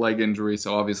of his leg injury.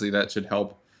 So obviously that should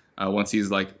help once he's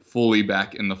fully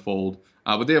back in the fold.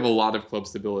 But they have a lot of club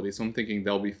stability, so I'm thinking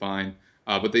they'll be fine.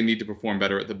 But they need to perform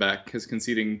better at the back, because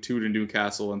conceding 2 to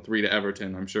Newcastle and 3 to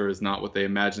Everton, I'm sure, is not what they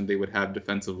imagined they would have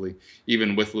defensively,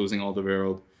 even with losing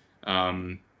Alderweireld.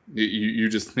 You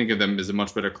just think of them as a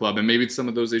much better club. And maybe some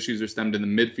of those issues are stemmed in the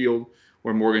midfield,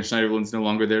 where Morgan Schneiderlin's no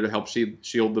longer there to help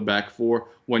shield the back four.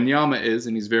 Wanyama is,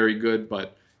 and he's very good,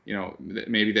 but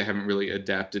maybe they haven't really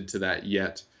adapted to that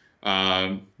yet.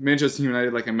 Manchester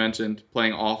United, like I mentioned,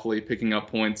 playing awfully, picking up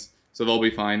points, so they'll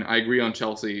be fine. I agree on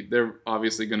Chelsea. They're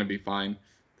obviously going to be fine.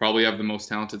 Probably have the most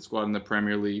talented squad in the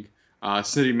Premier League.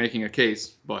 City making a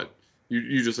case, but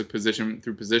you just look position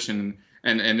through position,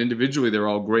 and individually they're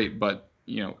all great. But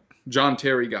John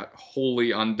Terry got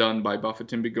wholly undone by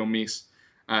Bafétimbi Gomis,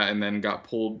 and then got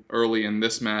pulled early in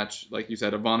this match. Like you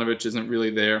said, Ivanovic isn't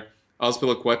really there.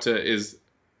 Azpilicueta is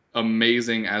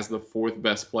amazing as the 4th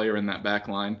best player in that back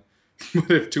line.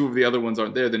 But if 2 of the other ones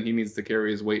aren't there, then he needs to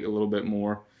carry his weight a little bit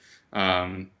more.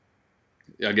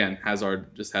 Again,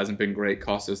 Hazard just hasn't been great.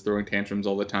 Costa's throwing tantrums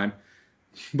all the time.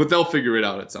 But they'll figure it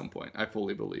out at some point, I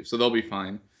fully believe. So they'll be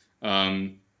fine.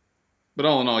 But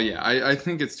all in all, yeah, I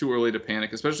think it's too early to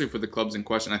panic, especially for the clubs in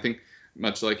question. I think,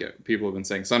 much like people have been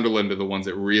saying, Sunderland are the ones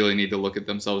that really need to look at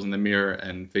themselves in the mirror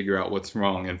and figure out what's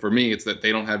wrong. And for me, it's that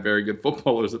they don't have very good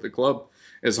footballers at the club,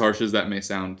 as harsh as that may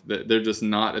sound. They're just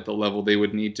not at the level they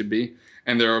would need to be.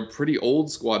 And they're a pretty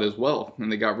old squad as well. And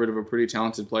they got rid of a pretty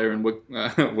talented player in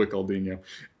Wijaldinho,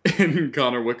 in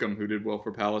Connor Wickham, who did well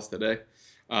for Palace today,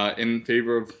 in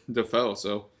favor of Defoe.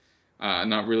 So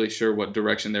not really sure what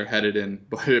direction they're headed in,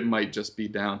 but it might just be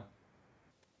down.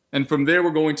 And from there,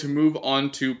 we're going to move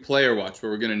on to Player Watch, where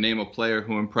we're going to name a player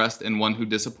who impressed and one who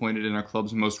disappointed in our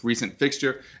club's most recent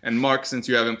fixture. And Mark, since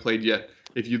you haven't played yet,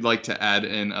 if you'd like to add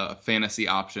in a fantasy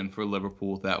option for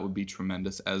Liverpool, that would be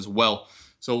tremendous as well.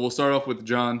 So we'll start off with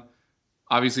John.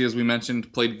 Obviously, as we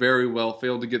mentioned, played very well,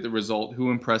 failed to get the result. Who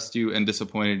impressed you and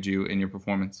disappointed you in your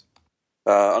performance?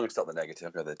 I'm going to start with the negative.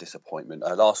 I'll go with the disappointment.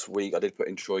 Last week, I did put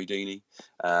in Troy Deeney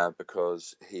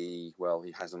because he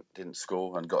didn't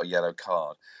score and got a yellow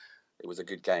card. It was a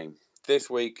good game. This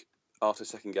week, after the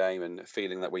second game and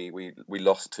feeling that we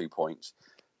lost 2 points,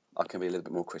 I can be a little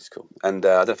bit more critical. And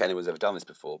I don't know if anyone's ever done this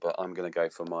before, but I'm going to go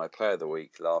from my player of the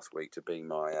week last week to being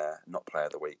my not player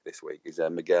of the week this week. Is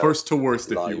Miguel. First to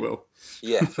worst, if you will.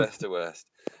 Yeah, first to worst.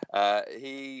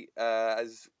 He,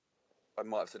 as I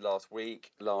might have said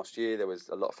last year, there was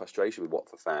a lot of frustration with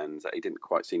Watford fans that he didn't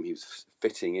quite seem he was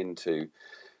fitting into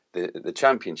the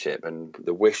Championship. And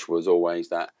the wish was always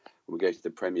that when we go to the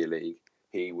Premier League,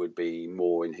 he would be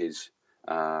more in his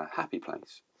happy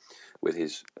place, with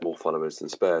his more followers than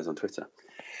Spurs on Twitter.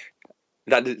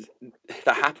 that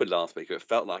that happened last week. Or it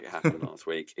felt like it happened last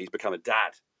week. He's become a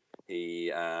dad.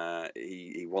 He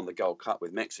won the Gold Cup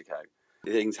with Mexico.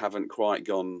 Things haven't quite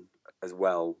gone as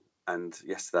well, and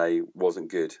yesterday wasn't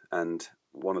good. And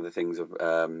one of the things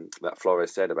that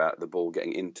Flores said about the ball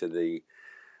getting into the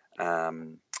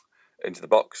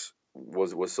box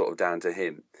was sort of down to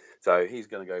him. So he's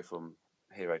going to go from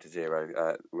hero to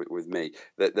zero with me.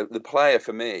 The player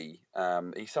for me,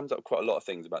 he sums up quite a lot of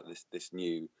things about this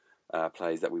new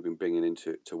players that we've been bringing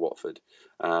into Watford.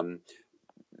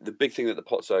 The big thing that the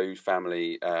Pozzo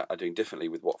family are doing differently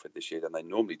with Watford this year than they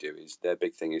normally do is their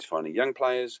big thing is finding young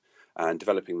players and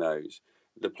developing those.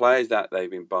 The players that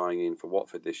they've been buying in for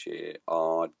Watford this year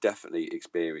are definitely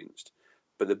experienced,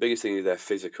 but the biggest thing is they're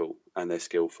physical and they're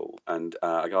skillful. And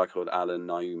a guy called Alan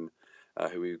Naum,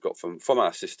 who we've got from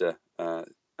our sister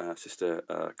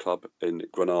club in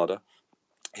Granada,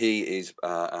 he is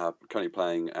currently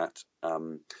playing at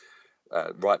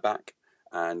right back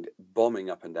and bombing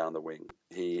up and down the wing.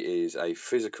 He is a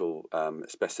physical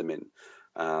specimen.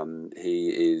 He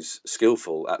is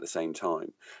skillful at the same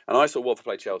time. And I saw Watford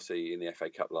play Chelsea in the FA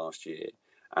Cup last year,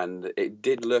 and it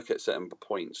did look at certain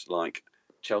points like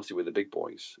Chelsea were the big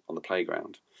boys on the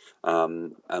playground,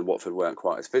 and Watford weren't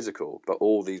quite as physical. But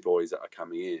all these boys that are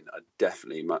coming in are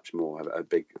definitely much more have a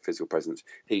big physical presence.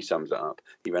 He sums it up.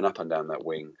 He ran up and down that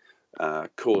wing.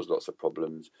 Caused lots of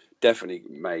problems, definitely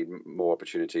made more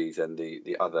opportunities than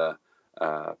the other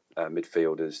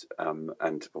midfielders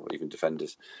and or even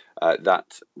defenders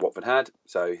that Watford had.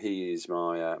 So he is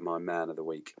my man of the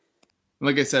week.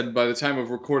 Like I said, by the time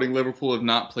of recording, Liverpool have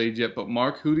not played yet. But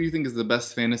Mark, who do you think is the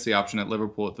best fantasy option at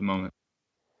Liverpool at the moment?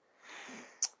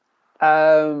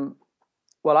 Well,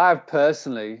 I've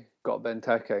personally got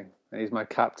Benteke, and he's my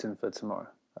captain for tomorrow.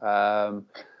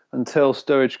 Until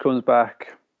Sturridge comes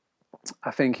back,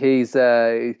 I think he's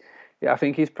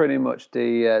pretty much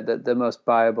the most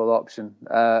viable option.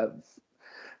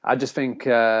 I just think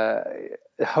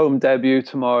home debut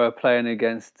tomorrow, playing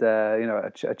against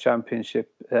a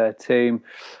championship team.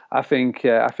 I think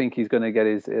he's going to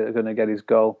get his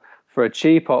goal for a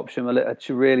cheap option, a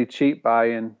really cheap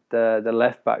buy-in. The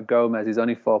left back Gomez is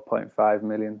only 4.5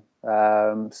 million.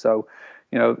 So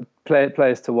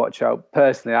players to watch out.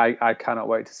 Personally, I cannot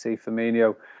wait to see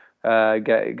Firmino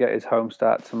get his home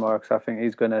start tomorrow, because I think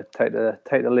he's going to take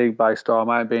the league by storm.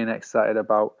 I've been excited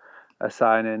about a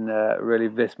signing really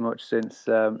this much since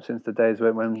the days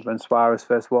when Suarez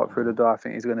first walked through the door. I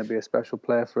think he's going to be a special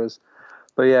player for us.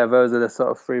 But yeah, those are the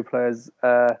sort of three players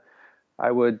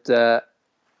I would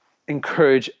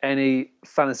encourage any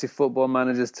fantasy football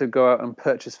managers to go out and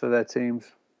purchase for their teams.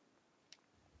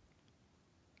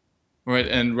 All right,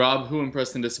 and Rob, who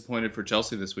impressed and disappointed for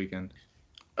Chelsea this weekend?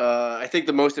 I think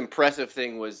the most impressive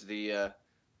thing was the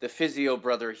physio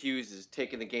brother Hughes is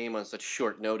taking the game on such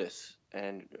short notice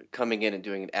and coming in and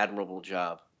doing an admirable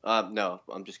job. No,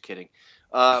 I'm just kidding.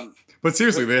 But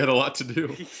seriously, they had a lot to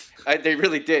do. They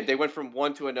really did. They went from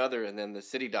one to another, and then the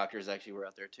city doctors actually were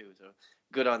out there too. So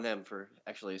good on them for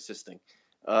actually assisting.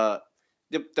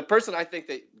 The person I think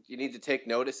that you need to take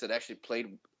notice that actually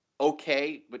played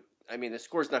okay, but I mean the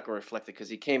score's not going to reflect it because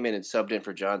he came in and subbed in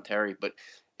for John Terry, but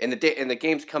in the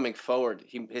games coming forward,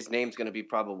 his name's going to be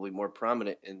probably more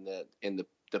prominent in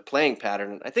the playing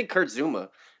pattern. I think Kurt Zouma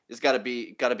has got to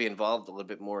be involved a little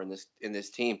bit more in this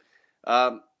team.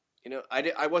 I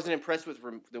wasn't impressed with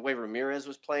the way Ramirez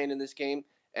was playing in this game,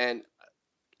 and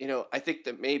I think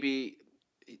that maybe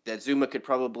that Zouma could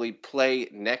probably play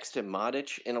next to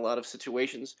Madic in a lot of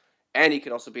situations, and he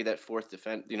could also be that fourth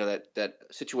that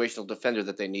situational defender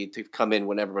that they need to come in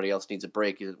when everybody else needs a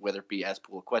break, whether it be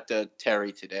Azpilicueta,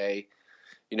 Terry today,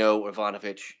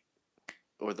 Ivanovic,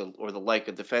 or the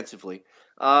like defensively.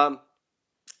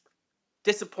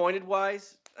 Disappointed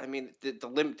wise, I mean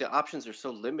the options are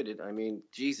so limited. I mean,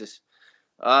 Jesus,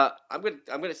 I'm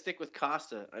gonna stick with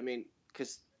Costa. I mean,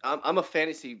 because I'm a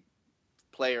fantasy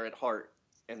player at heart,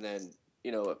 and then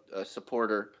a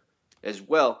supporter as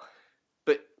well.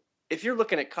 But if you're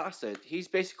looking at Costa, he's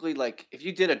basically like, if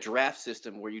you did a draft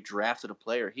system where you drafted a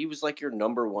player, he was like your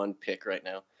number one pick right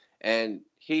now, and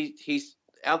he's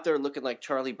out there looking like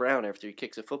Charlie Brown after he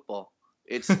kicks a football.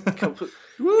 It's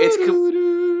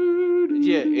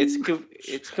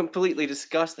it's completely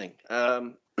disgusting.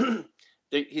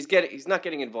 He's not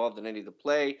getting involved in any of the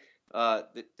play.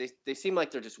 They seem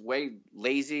like they're just way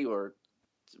lazy, or,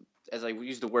 as I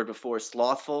used the word before,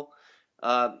 slothful.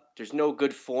 There's no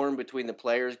good form between the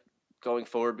players going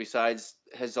forward besides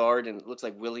Hazard, and it looks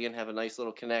like Willian have a nice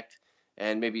little connect,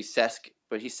 and maybe Cesc,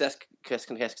 but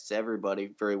Cesc everybody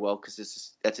very well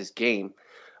because that's his game.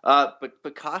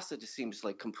 But Costa just seems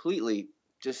like completely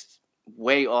just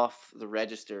way off the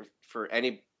register for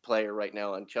any player right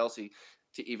now on Chelsea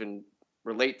to even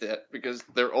relate that, because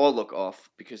they all look off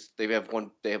because they have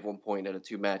one point out of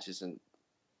 2 matches, and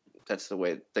that's the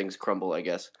way things crumble, I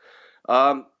guess.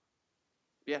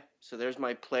 Yeah, so there's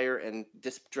my player and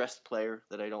distressed player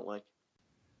that I don't like.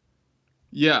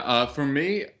 Yeah, for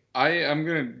me, I'm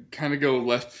going to kind of go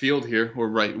left field here, or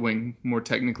right wing more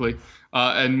technically.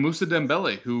 And Moussa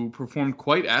Dembele, who performed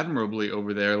quite admirably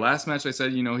over there. Last match I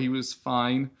said, he was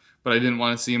fine, but I didn't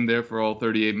want to see him there for all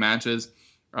 38 matches.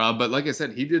 But like I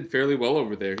said, he did fairly well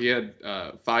over there. He had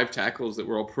 5 tackles that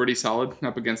were all pretty solid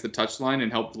up against the touchline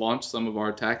and helped launch some of our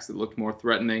attacks that looked more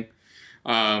threatening.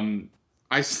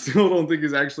 I still don't think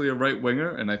he's actually a right winger,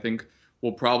 and I think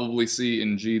we'll probably see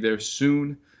Ng there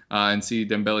soon. And see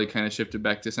Dembele kind of shifted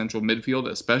back to central midfield,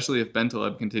 especially if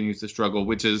Bentaleb continues to struggle,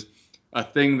 which is a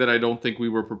thing that I don't think we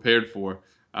were prepared for.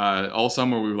 All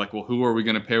summer we were like, well, who are we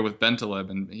going to pair with Bentaleb?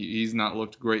 And he's not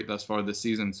looked great thus far this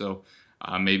season, so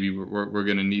maybe we're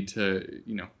going to need to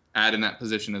add in that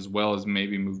position as well as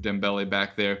maybe move Dembele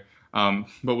back there.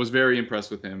 But was very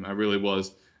impressed with him. I really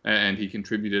was, and he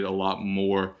contributed a lot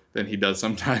more than he does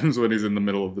sometimes when he's in the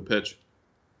middle of the pitch.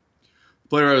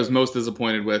 Player I was most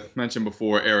disappointed with, mentioned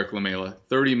before, Eric Lamela.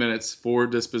 30 minutes, 4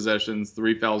 dispossessions,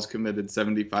 3 fouls committed,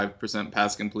 75%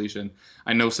 pass completion.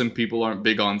 I know some people aren't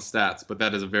big on stats, but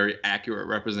that is a very accurate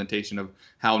representation of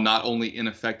how not only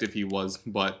ineffective he was,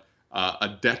 but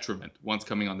a detriment once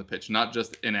coming on the pitch. Not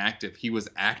just inactive, he was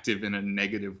active in a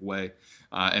negative way.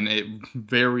 And it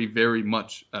very, very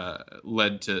much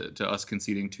led to us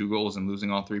conceding 2 goals and losing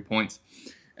all 3 points.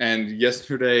 And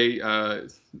yesterday...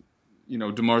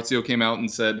 DiMarzio came out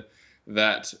and said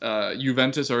that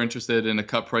Juventus are interested in a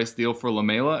cut price deal for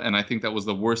Lamela, and I think that was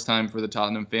the worst time for the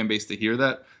Tottenham fan base to hear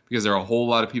that, because there are a whole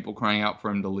lot of people crying out for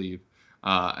him to leave.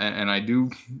 And I do,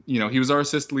 he was our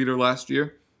assist leader last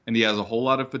year, and he has a whole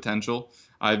lot of potential.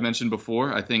 I've mentioned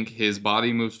before, I think his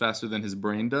body moves faster than his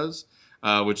brain does,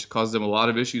 which caused him a lot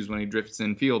of issues when he drifts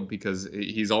in field, because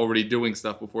he's already doing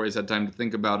stuff before he's had time to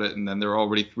think about it, and then there are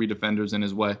already 3 defenders in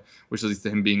his way, which leads to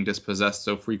him being dispossessed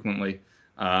so frequently.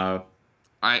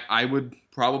 I would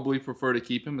probably prefer to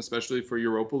keep him, especially for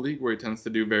Europa League, where he tends to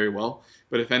do very well.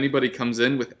 But if anybody comes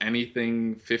in with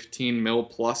anything 15 mil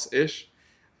plus-ish,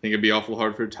 I think it'd be awful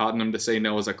hard for Tottenham to say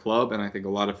no as a club, and I think a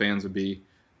lot of fans would be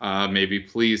maybe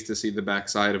pleased to see the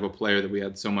backside of a player that we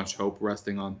had so much hope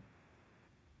resting on.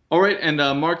 All right, and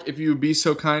Mark, if you would be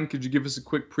so kind, could you give us a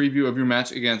quick preview of your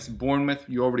match against Bournemouth?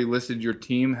 You already listed your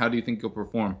team. How do you think you'll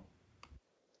perform?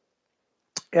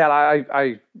 Yeah,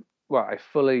 I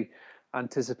fully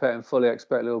anticipate and fully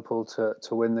expect Liverpool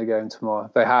to win the game tomorrow.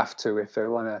 They have to if they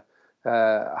want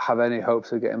to have any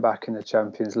hopes of getting back in the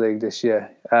Champions League this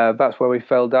year. That's where we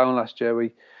fell down last year.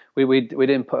 We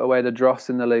didn't put away the dross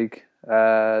in the league.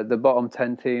 The bottom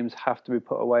 10 teams have to be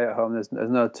put away at home. There's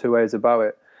no 2 ways about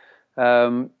it.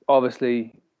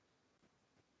 Obviously,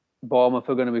 Bournemouth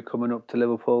are going to be coming up to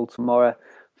Liverpool tomorrow.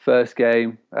 First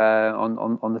game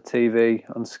on the TV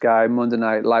on Sky Monday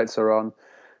night. Lights are on.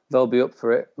 They'll be up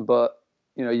for it. But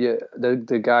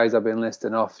the guys I've been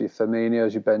listing off: your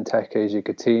Firminos, your Bentekes, your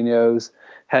Coutinhos,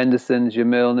 Hendersons, your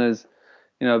Milners.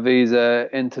 These are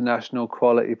international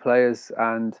quality players,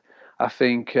 and I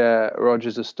think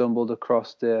Rodgers has stumbled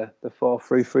across the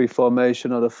 4-3-3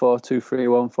 formation or the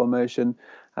 4-2-3-1 formation,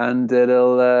 and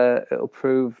it'll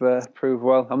prove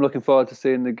well. I'm looking forward to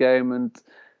seeing the game,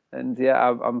 and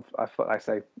yeah, I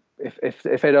say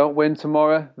if they don't win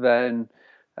tomorrow, then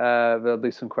there'll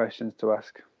be some questions to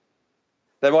ask.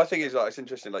 Then my thing is, it's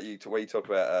interesting, where you talk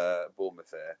about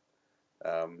Bournemouth there.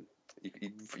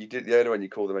 You did the earlier when you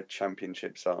call them a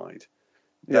championship side.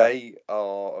 Yeah. They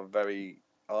are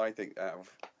I think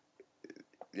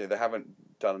they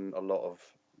haven't done a lot of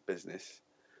business.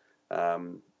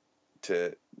 Not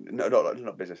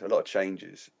business, a lot of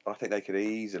changes. I think they could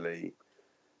easily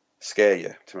scare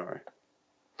you tomorrow.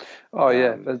 Oh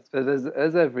yeah,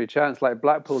 there's every chance, like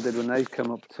Blackpool did when they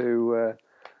come up to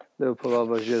Liverpool all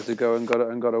those years ago and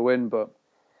got a win. But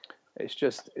it's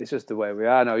just the way we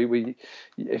are now.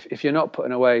 If you're not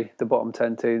putting away the bottom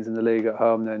 10 teams in the league at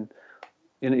home, then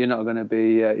you're not going to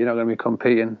be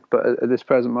competing. But at this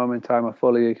present moment in time, I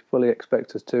fully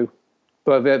expect us to.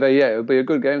 But it'll be a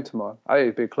good game tomorrow. I think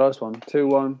it'll be a close one,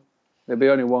 2-1. There'll be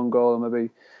only 1 goal and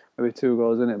maybe 2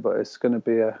 goals in it, but it's going to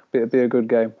be a good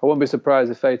game. I wouldn't be surprised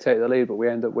if they take the lead, but we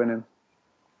end up winning.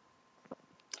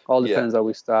 All depends how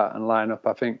we start and line up.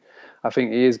 I think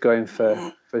he is going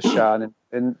for Shan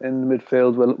in the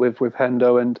midfield with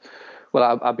Hendo, and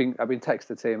I've been texting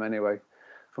the team anyway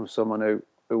from someone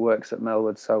who works at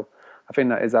Melwood, so I think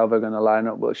that is how they're going to line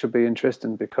up. But it should be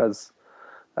interesting because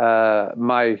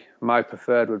My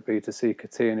preferred would be to see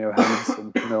Coutinho,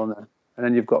 Henderson, Milner, and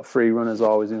then you've got 3 runners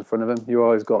always in front of him. You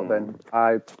always got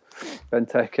Benteke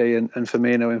and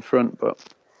Firmino in front, but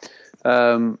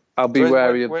I'll be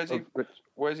wary of.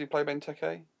 Where does he play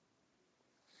Benteke?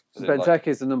 Benteke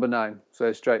is the number 9,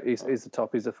 so straight. He's the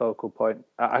top. He's the focal point.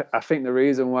 I think the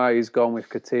reason why he's gone with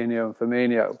Coutinho and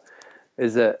Firmino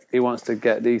is that he wants to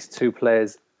get these 2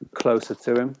 players closer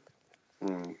to him.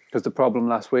 Because the problem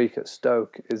last week at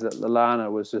Stoke is that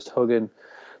Lallana was just hugging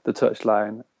the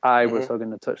touchline. I was hugging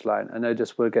the touchline, and they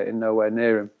just were getting nowhere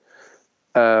near him.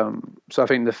 So I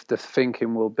think the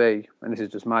thinking will be, and this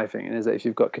is just my thinking, is that if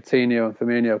you've got Coutinho and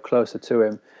Firmino closer to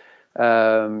him,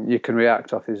 you can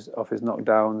react off his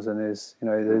knockdowns and his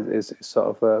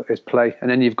sort of his play.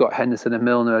 And then you've got Henderson and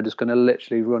Milner are just going to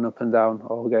literally run up and down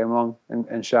all game long,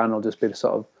 and Shan will just be the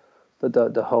sort of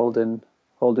the holding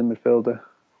midfielder.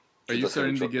 Are you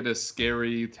starting to get a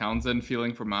scary Townsend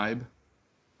feeling from Ibe?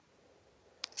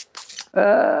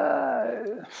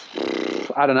 I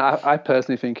don't know. I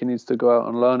personally think he needs to go out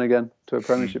on loan again to a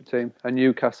Premiership team. And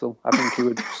Newcastle, I think he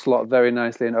would slot very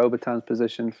nicely in Obertan's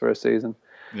position for a season.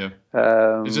 Yeah.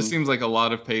 It just seems like a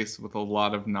lot of pace with a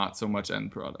lot of not so much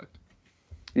end product.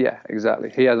 Yeah, exactly.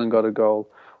 He hasn't got a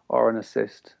goal or an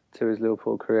assist to his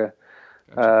Liverpool career.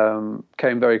 Gotcha.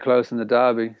 Came very close in the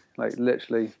derby, like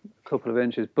literally a couple of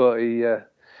inches. But he, I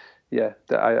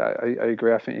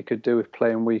agree. I think he could do with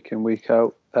playing week in, week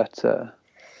out at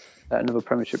another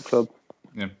Premiership club.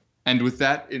 Yeah. And with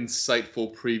that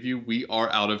insightful preview, we are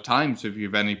out of time. So if you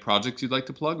have any projects you'd like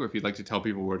to plug, or if you'd like to tell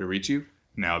people where to reach you,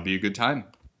 now would be a good time.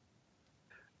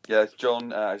 Yeah, it's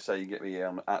John. I say you can get me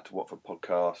at Watford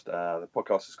Podcast. The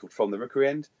podcast is called From the Rookery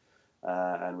End,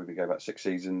 and we've been going about 6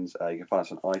 seasons. You can find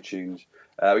us on iTunes.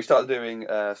 We started doing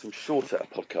some shorter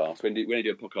podcasts. We only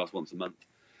do a podcast once a month,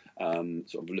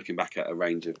 sort of looking back at a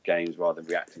range of games rather than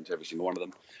reacting to every single one of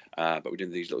them. But we're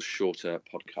doing these little shorter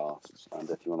podcasts, and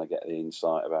if you want to get the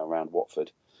insight around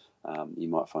Watford, you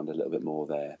might find a little bit more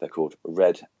there. They're called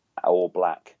Red or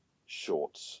Black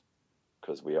Shorts,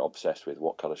 because we are obsessed with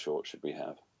what colour shorts should we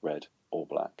have, red or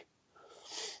black.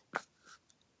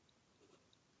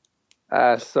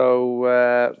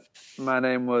 So my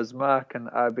name was Mark, and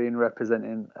I've been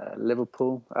representing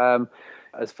Liverpool.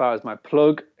 As far as my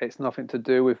plug, it's nothing to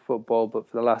do with football, but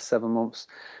for the last 7 months,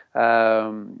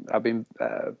 I've been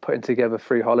putting together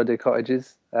free holiday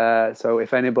cottages. So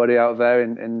if anybody out there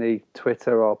in the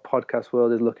Twitter or podcast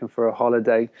world is looking for a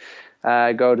holiday,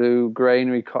 go to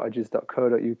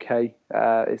granarycottages.co.uk.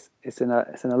 It's in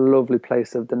a lovely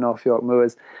place of the North York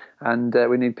Moors, and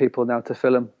we need people now to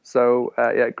fill them. So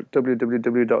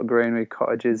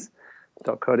www.granarycottages.co.uk.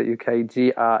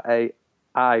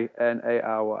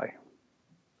 GRAINARY.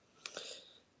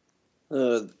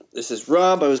 This is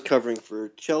Rob. I was covering for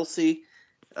Chelsea.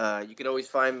 You can always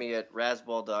find me at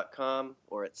rasball.com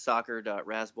or at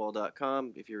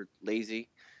soccer.rasball.com if you're lazy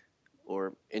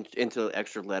or into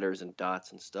extra letters and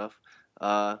dots and stuff.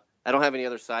 I don't have any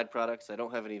other side products. I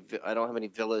don't have any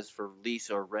villas for lease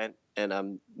or rent, and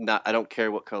I don't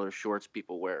care what color shorts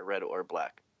people wear, red or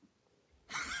black.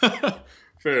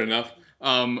 Fair enough.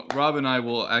 Rob and I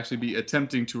will actually be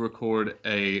attempting to record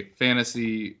a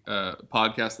fantasy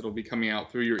podcast that will be coming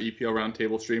out through your EPL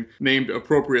Roundtable stream, named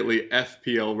appropriately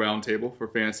FPL Roundtable for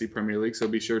Fantasy Premier League, so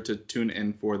be sure to tune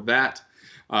in for that.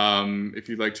 If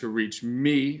you'd like to reach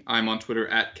me, I'm on Twitter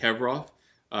at Kevroth.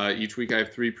 Each week I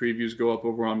have 3 previews go up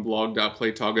over on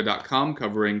blog.playtoga.com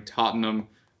covering Tottenham,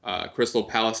 Crystal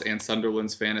Palace, and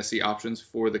Sunderland's fantasy options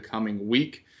for the coming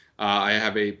week. I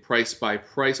have a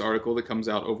price-by-price article that comes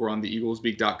out over on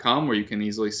theeaglesbeak.com where you can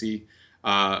easily see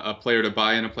a player to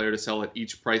buy and a player to sell at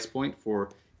each price point for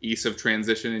ease of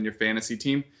transition in your fantasy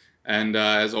team. And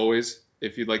as always,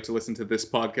 if you'd like to listen to this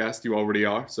podcast, you already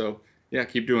are. So yeah,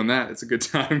 keep doing that. It's a good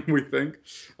time, we think.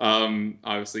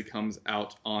 Obviously comes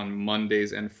out on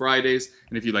Mondays and Fridays.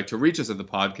 And if you'd like to reach us at the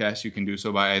podcast, you can do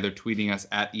so by either tweeting us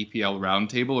at EPL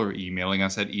Roundtable or emailing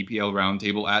us at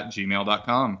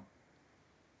eplroundtable@gmail.com.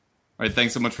 All right,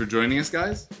 thanks so much for joining us,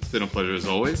 guys. It's been a pleasure as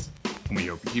always, and we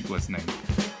hope you keep listening.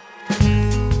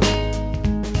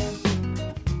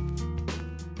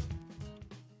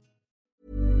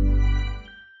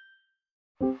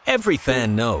 Every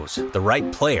fan knows the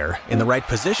right player in the right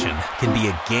position can be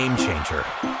a game changer.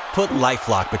 Put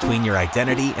LifeLock between your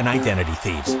identity and identity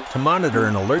thieves to monitor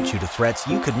and alert you to threats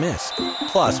you could miss.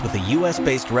 Plus, with a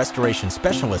U.S.-based restoration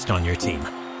specialist on your team,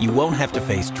 you won't have to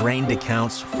face drained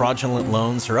accounts, fraudulent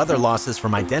loans, or other losses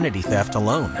from identity theft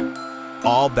alone.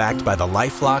 All backed by the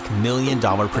LifeLock $1 Million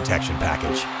Protection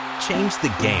Package. Change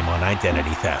the game on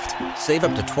identity theft. Save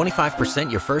up to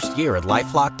 25% your first year at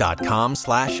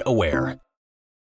LifeLock.com/aware.